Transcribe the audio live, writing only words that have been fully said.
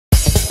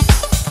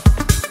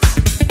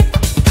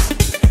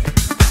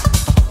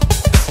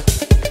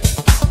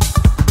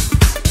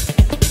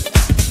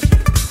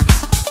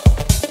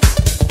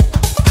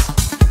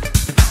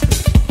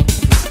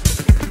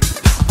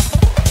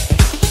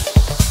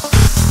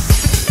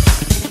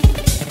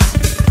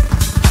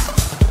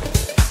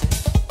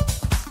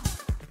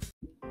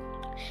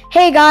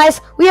Hey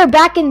guys, we are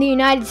back in the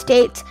United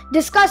States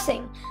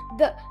discussing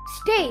the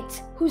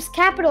states whose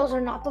capitals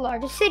are not the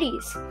largest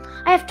cities.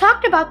 I have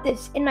talked about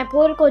this in my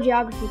political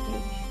geography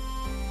page,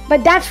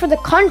 but that's for the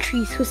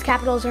countries whose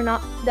capitals are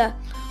not the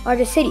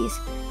largest cities.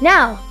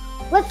 Now,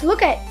 let's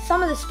look at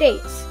some of the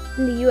states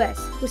in the US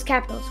whose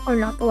capitals are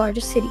not the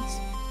largest cities.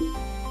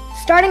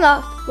 Starting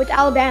off with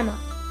Alabama.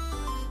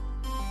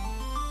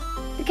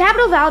 The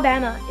capital of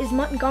Alabama is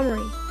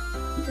Montgomery.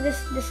 So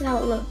this is how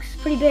it looks.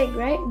 Pretty big,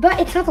 right? But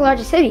it's not the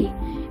largest city.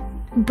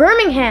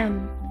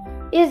 Birmingham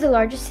is the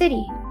largest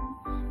city.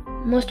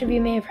 Most of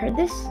you may have heard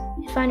this.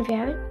 It's fine if you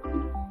haven't.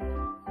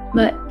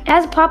 But it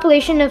has a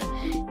population of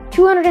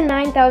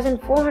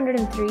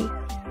 209,403.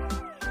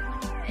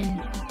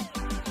 And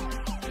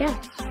yeah.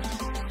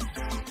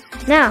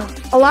 Now,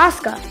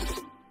 Alaska.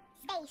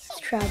 Let's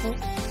travel.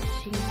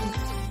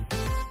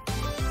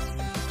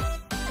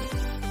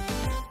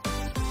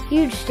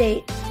 Huge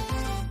state.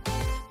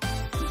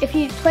 If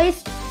you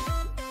placed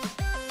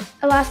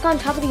Alaska on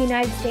top of the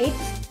United States,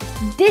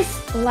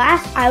 this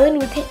last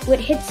island would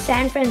hit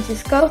San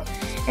Francisco,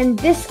 and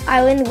this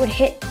island would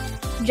hit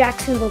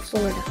Jacksonville,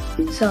 Florida.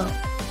 So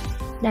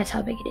that's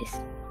how big it is.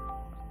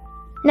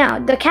 Now,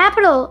 the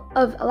capital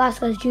of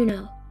Alaska is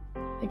Juneau,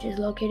 which is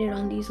located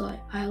on these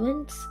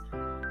islands.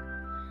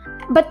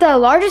 But the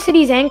largest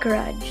city is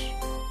Anchorage,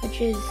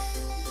 which is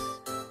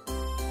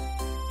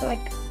like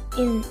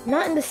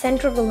not in the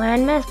center of the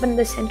landmass, but in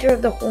the center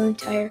of the whole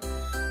entire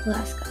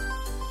Alaska.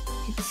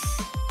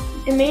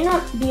 It may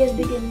not be as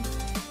big in,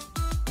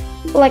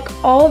 like,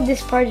 all of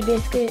this part is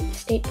basically a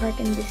state park,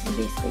 and this is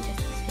basically just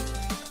a city.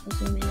 I'll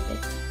zoom in a bit.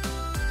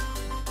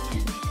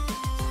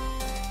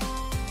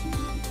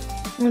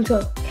 Let's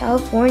go.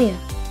 California.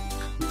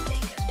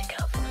 Take us to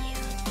California.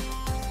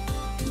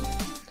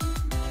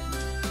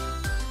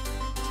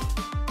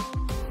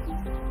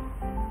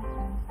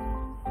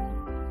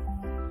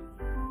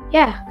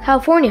 Yeah,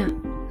 California.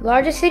 The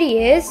largest city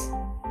is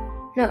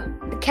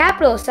the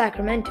capital is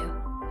Sacramento.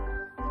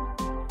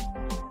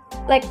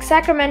 Like,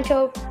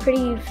 Sacramento,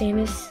 pretty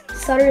famous.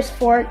 Sutter's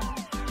Fort,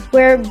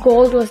 where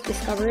gold was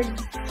discovered,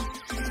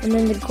 and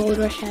then the gold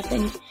rush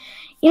happened.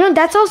 You know,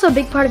 that's also a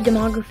big part of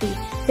demography,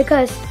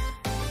 because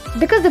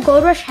the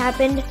gold rush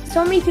happened,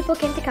 so many people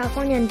came to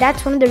California, and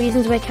that's one of the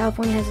reasons why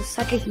California has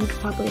such a huge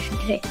population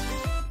today.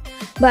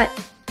 But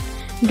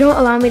don't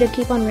allow me to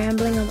keep on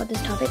rambling about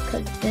this topic,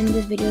 because then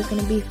this video is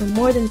going to be for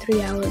more than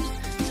 3 hours.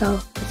 So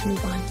let's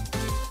move on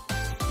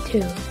to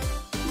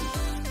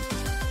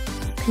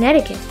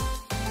Connecticut.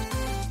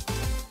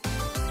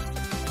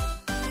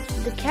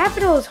 The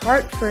capital is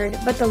Hartford,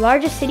 but the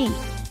largest city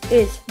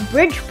is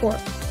Bridgeport.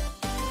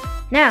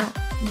 Now,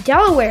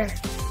 Delaware.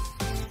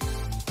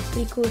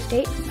 Pretty cool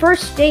state.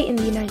 First state in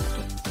the United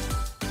States.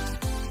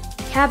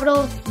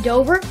 Capital,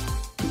 Dover.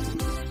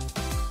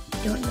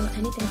 Don't know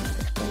anything about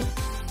this place,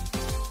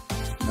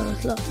 but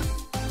let's look.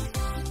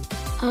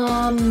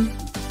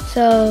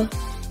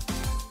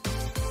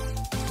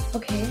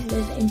 Okay,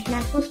 there's the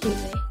International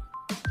Speedway.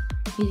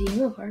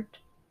 Museum of Art.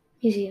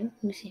 Museum.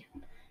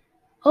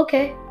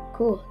 Okay,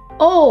 cool.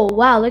 Oh,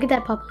 wow, look at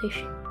that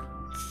population.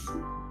 It's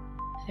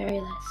very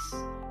less.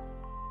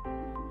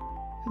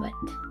 But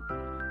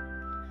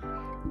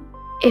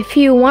if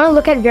you want to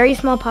look at very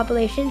small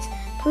populations,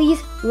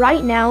 please,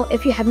 right now,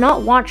 if you have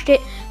not watched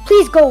it,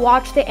 please go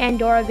watch the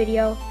Andorra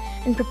video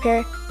and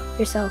prepare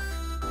yourself.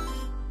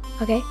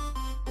 Okay?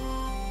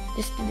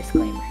 Just a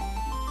disclaimer.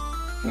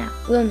 Now,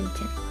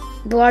 Wilmington,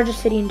 the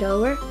largest city in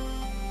Delaware,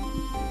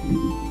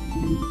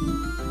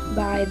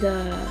 by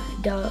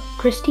the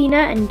Christina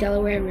and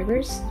Delaware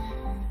rivers.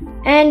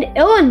 And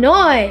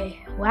Illinois.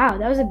 Wow,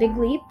 that was a big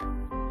leap.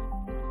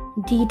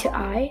 D to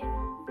I.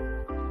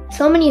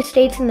 So many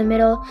states in the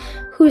middle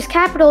whose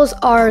capitals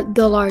are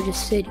the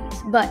largest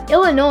cities. But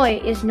Illinois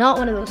is not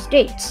one of those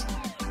states.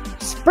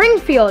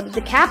 Springfield,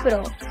 the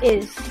capital,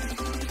 is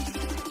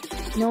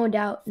no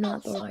doubt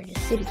not the largest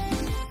city.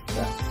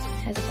 Well,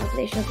 it has a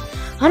population of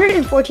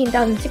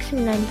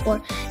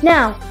 114,694.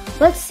 Now,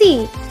 let's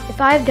see if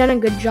I've done a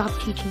good job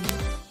teaching you.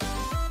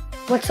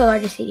 What's the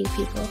largest city,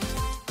 people?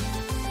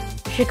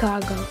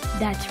 Chicago.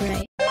 That's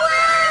right.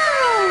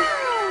 Wow!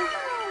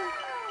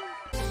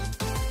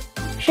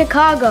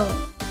 Chicago.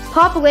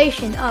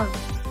 Population of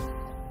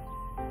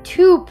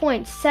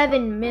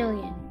 2.7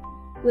 million,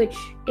 which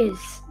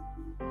is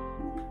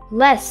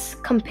less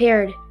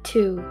compared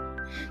to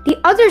the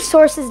other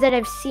sources that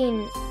I've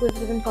seen with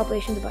different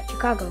populations about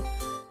Chicago.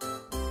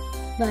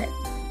 But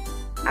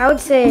I would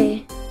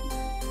say,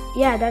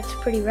 yeah, that's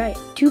pretty right.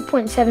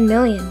 2.7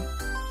 million,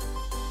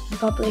 the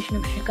population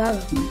of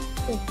Chicago.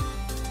 Cool.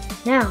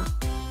 Now,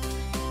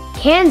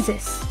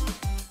 Kansas.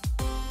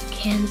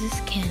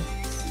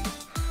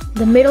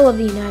 The middle of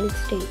the United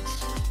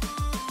States.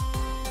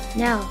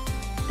 Now,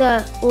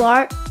 the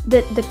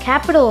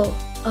capital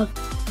of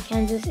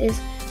Kansas is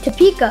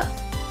Topeka.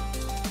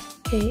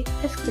 Okay,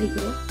 that's pretty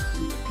cool.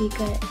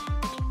 Topeka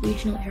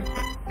Regional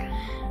Airport.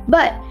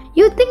 But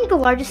you'd think the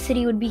largest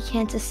city would be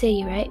Kansas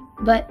City, right?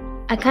 But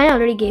I kind of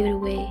already gave it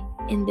away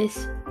in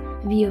this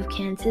view of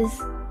Kansas.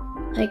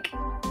 Like,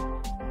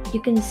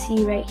 you can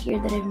see right here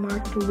that I've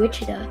marked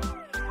Wichita.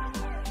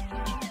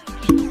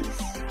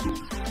 Kansas.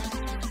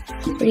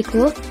 Pretty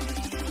cool.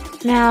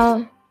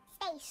 Now,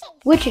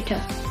 Wichita.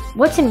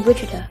 What's in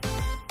Wichita?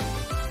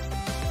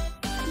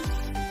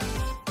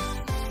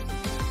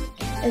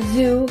 A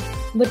zoo,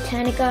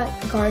 Botanica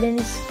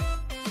Gardens.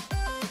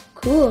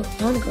 Cool.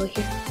 I want to go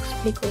here. Looks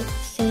pretty cool.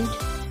 Saint.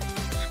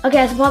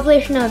 Okay, it's a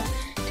population of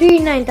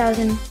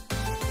 39,000. Well,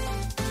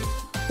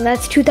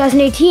 that's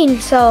 2018,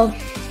 so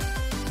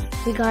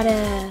we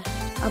gotta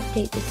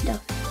update this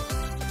stuff.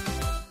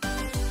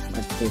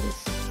 Let's do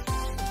this.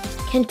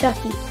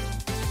 Kentucky.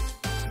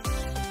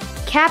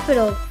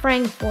 Capital,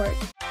 Frankfort.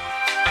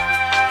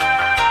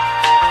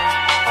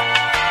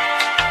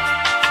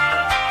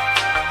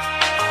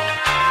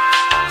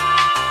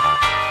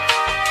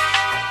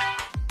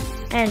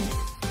 And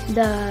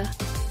the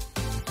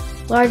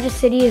largest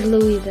city is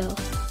Louisville.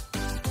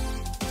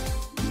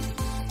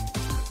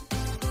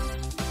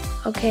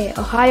 Okay,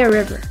 Ohio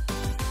River.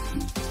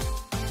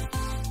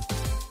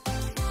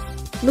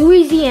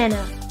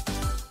 Louisiana.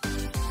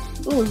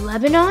 Ooh,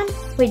 Lebanon?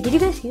 Wait, did you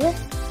guys see that?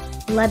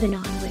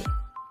 Lebanon, wait.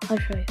 I'll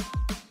show you.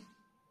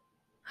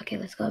 Okay,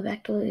 let's go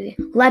back to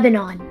Louisiana.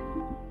 Lebanon.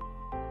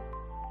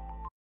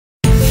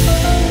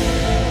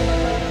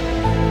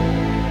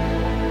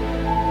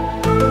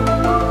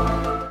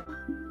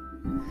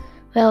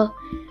 Well,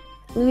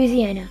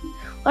 Louisiana.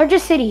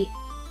 Largest city.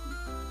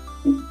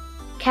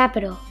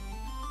 Capital.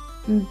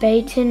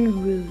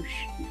 Baton Rouge.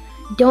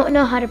 Don't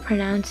know how to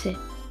pronounce it,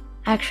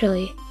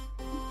 actually.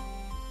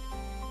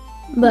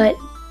 But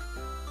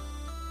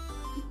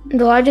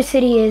the largest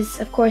city is,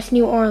 of course,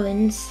 New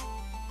Orleans.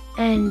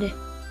 And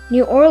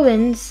New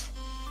Orleans,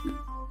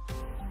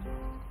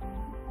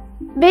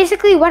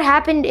 basically what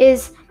happened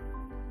is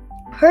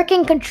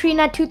Hurricane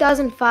Katrina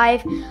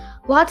 2005,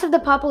 lots of the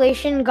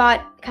population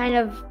got kind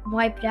of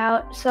wiped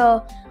out.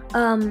 So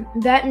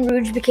Baton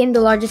Rouge became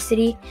the largest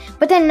city.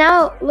 But then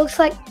now it looks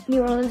like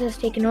New Orleans has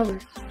taken over.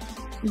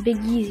 Big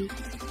Easy.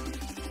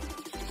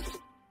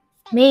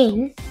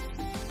 Maine.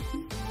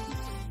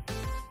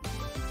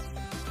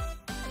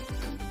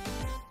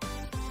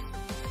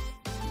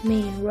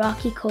 Maine,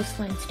 rocky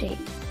coastline state.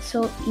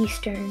 So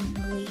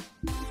easternly.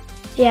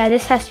 Yeah,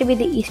 this has to be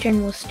the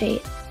easternmost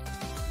state.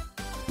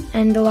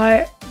 And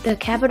the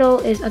capital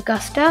is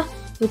Augusta,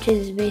 which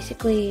is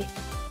basically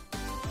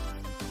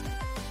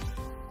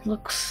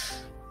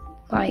looks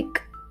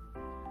like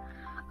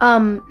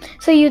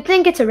so you'd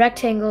think it's a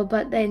rectangle,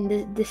 but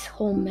then this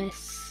whole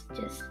mess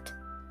just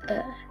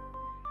right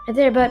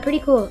there. But pretty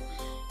cool.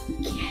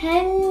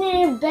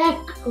 Kennebec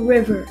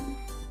River.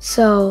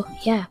 So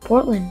yeah,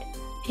 Portland.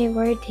 Hey,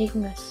 where are you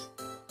taking us?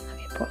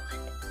 Okay,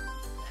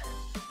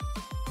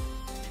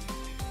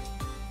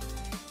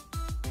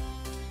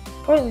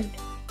 Portland.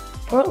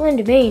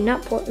 Portland, Maine,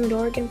 not Portland,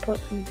 Oregon,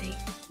 Portland, Maine.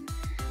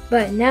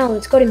 But now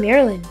let's go to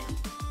Maryland.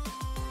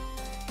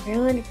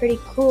 Maryland, pretty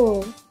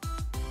cool.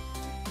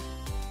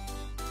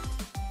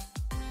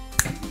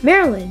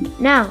 Maryland.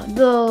 Now,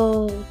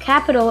 the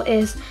capital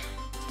is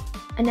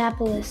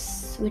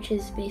Annapolis, which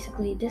is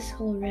basically this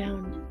whole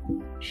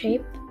round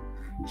shape.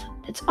 So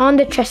it's on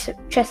the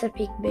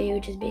Chesapeake Bay,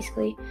 which is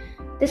basically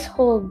this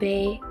whole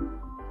bay.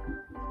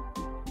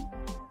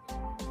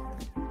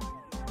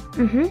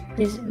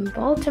 Is in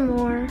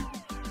Baltimore.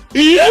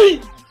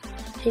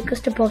 Take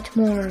us to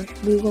Baltimore,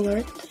 Google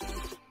Earth.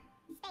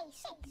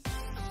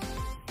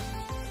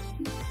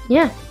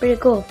 Yeah, pretty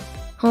cool.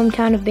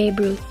 Hometown of Babe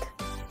Ruth,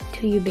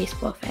 to you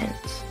baseball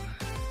fans.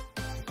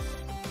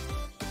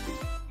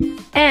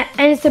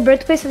 And it's the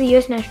birthplace of the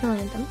U.S. national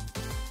anthem.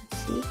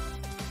 Let's see.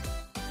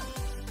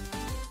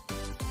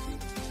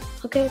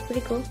 Okay,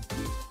 pretty cool.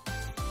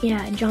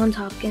 Yeah, Johns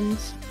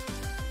Hopkins.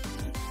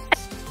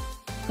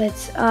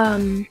 Let's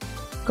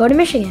go to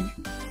Michigan.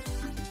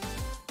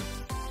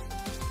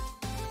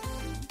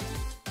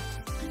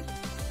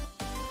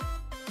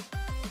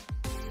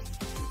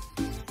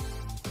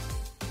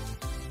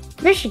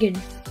 Michigan,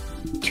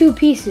 2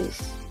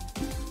 pieces,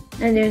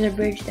 and there's a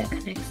bridge that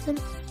connects them.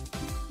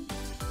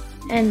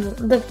 And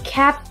the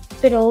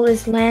capital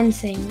is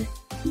Lansing,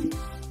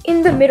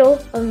 in the middle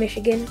of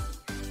Michigan.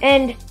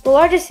 And the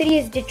largest city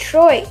is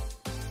Detroit.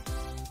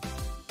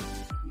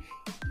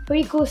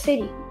 Pretty cool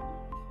city.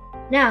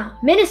 Now,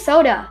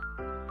 Minnesota.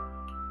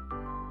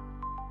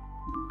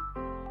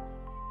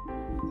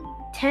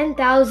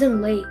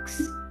 10,000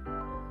 lakes.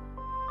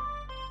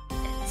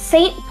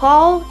 St.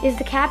 Paul is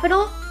the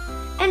capital,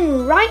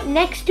 and right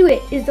next to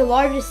it is the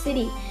largest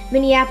city,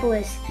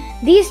 Minneapolis.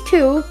 These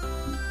two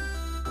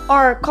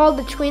are called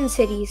the Twin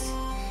Cities.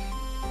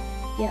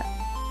 Yeah.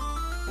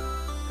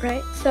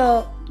 Right?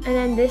 So, and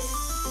then this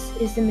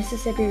is the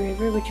Mississippi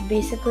River, which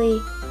basically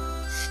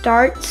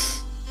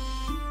starts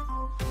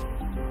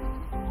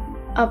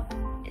up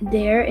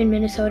there in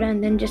Minnesota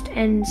and then just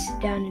ends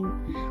down in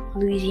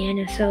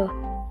Louisiana. So,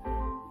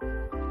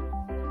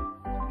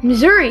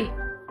 Missouri.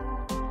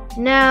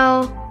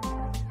 Now,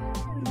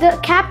 the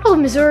capital of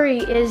Missouri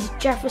is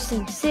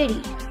Jefferson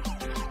City.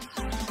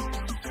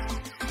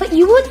 But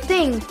you would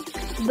think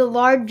the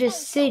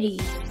largest city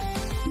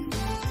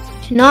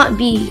cannot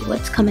be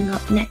what's coming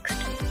up next.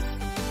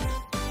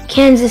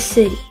 Kansas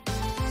City.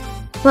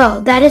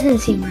 Well, that doesn't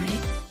seem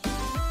right.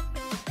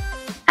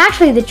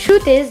 Actually, the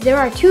truth is there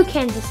are 2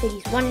 Kansas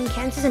cities, one in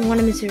Kansas and one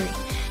in Missouri.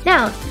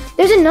 Now,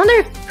 there's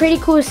another pretty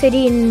cool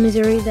city in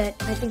Missouri that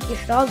I think you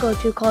should all go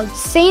to called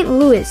St.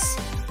 Louis,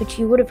 which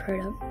you would have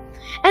heard of.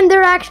 And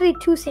there are actually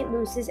 2 St.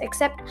 Louises,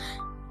 except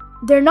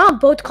they're not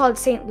both called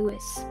St.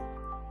 Louis.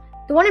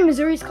 The one in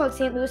Missouri is called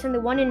St. Louis, and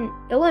the one in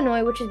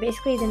Illinois, which is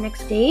basically the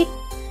next state,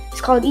 is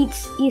called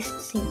East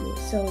St. Louis.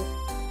 So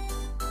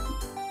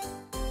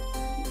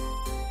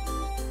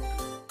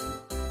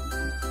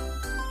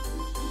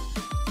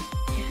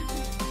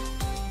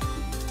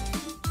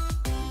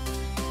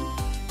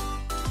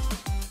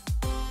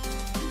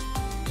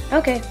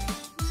okay,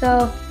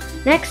 so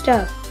next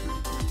up,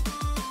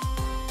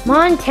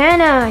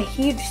 Montana,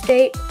 huge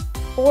state,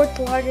 4th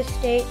largest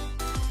state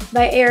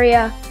by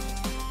area.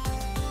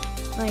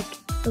 Like,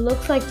 it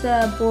looks like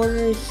the border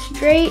is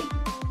straight,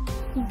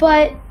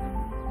 but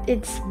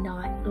it's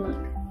not.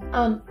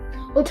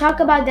 We'll talk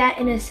about that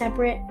in a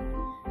separate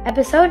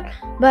episode,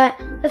 but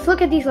let's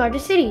look at these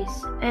largest cities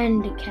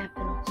and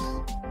capitals.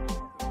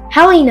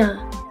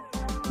 Helena,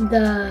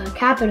 the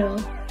capital,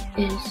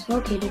 is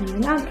located in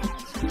the mountains.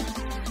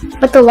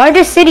 But the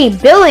largest city,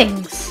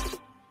 Billings,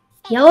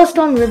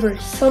 Yellowstone River,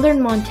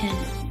 southern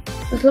Montana.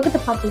 Let's look at the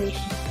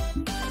population.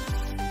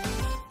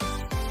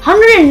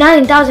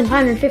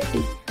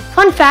 109,550.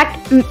 Fun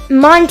fact,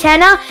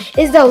 Montana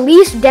is the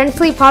least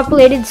densely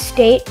populated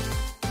state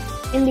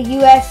in the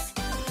US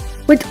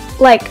with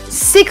like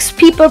 6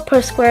 people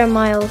per square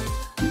mile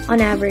on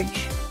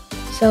average.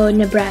 So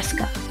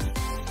Nebraska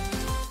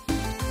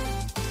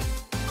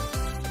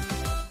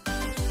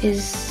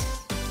is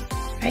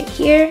right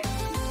here.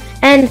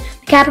 And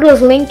the capital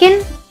is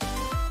Lincoln.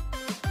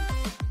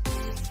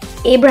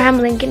 Abraham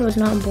Lincoln was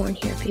not born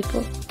here,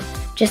 people.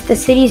 Just the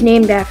city's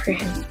named after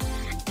him.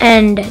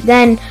 And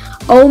then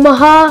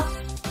Omaha,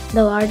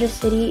 the largest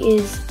city,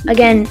 is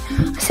again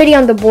a city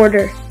on the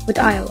border with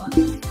Iowa.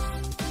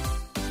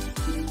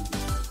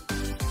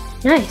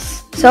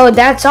 Nice. So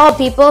that's all,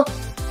 people.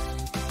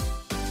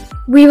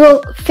 We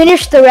will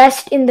finish the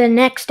rest in the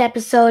next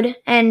episode.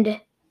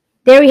 And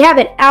there we have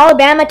it.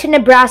 Alabama to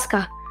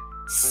Nebraska.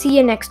 See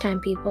you next time,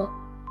 people.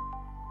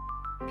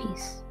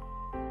 Peace.